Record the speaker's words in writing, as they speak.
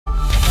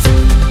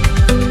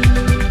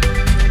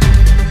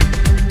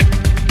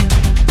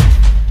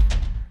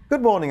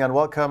Good morning and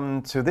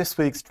welcome to this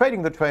week's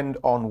Trading the Trend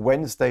on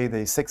Wednesday, the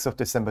 6th of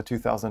December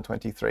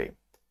 2023.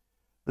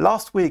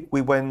 Last week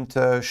we went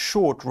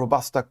short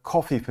Robusta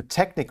coffee for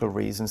technical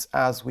reasons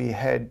as we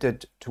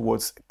headed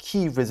towards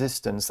key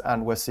resistance,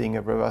 and we're seeing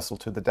a reversal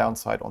to the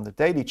downside on the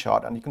daily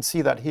chart, and you can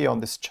see that here on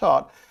this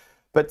chart.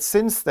 But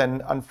since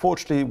then,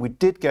 unfortunately, we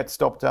did get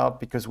stopped out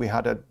because we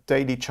had a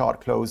daily chart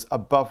close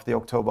above the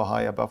October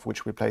high, above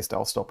which we placed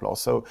our stop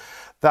loss. So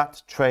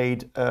that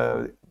trade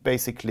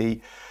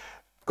basically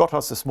got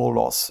us a small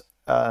loss,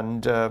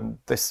 and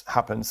this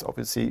happens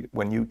obviously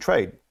when you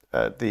trade.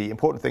 The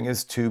important thing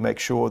is to make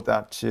sure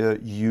that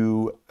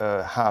you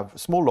have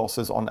small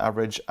losses on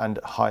average and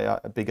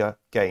bigger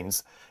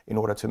gains in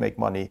order to make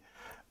money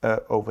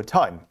over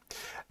time.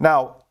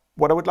 Now,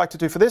 what I would like to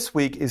do for this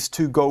week is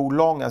to go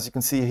long, as you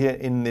can see here,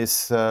 in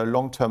this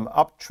long-term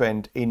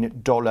uptrend in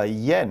dollar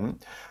yen.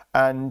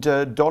 And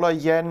dollar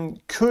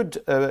yen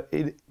could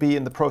be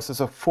in the process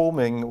of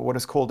forming what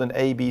is called an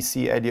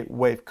ABC Elliott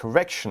wave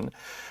correction.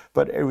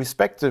 But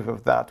irrespective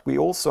of that, we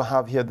also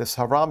have here this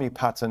Harami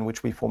pattern,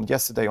 which we formed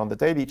yesterday on the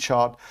daily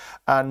chart.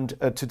 And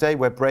today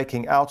we're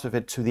breaking out of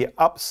it to the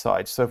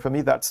upside. So for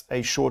me, that's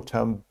a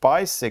short-term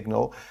buy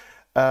signal.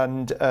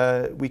 And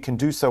we can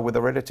do so with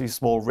a relatively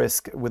small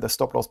risk, with a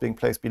stop loss being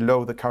placed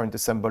below the current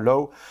December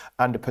low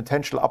and a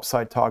potential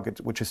upside target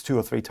which is 2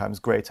 or 3 times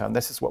greater. And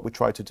this is what we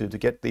try to do to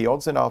get the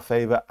odds in our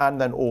favor, and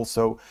then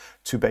also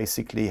to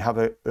basically have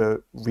a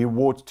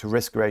reward to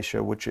risk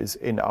ratio which is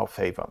in our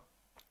favor.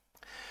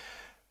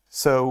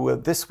 So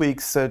this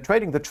week's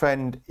Trading the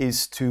Trend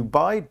is to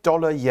buy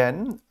dollar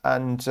yen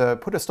and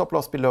put a stop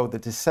loss below the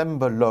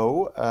December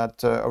low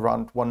at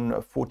around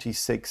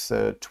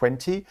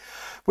 146.20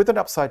 with an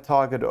upside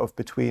target of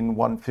between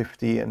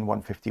 150 and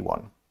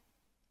 151.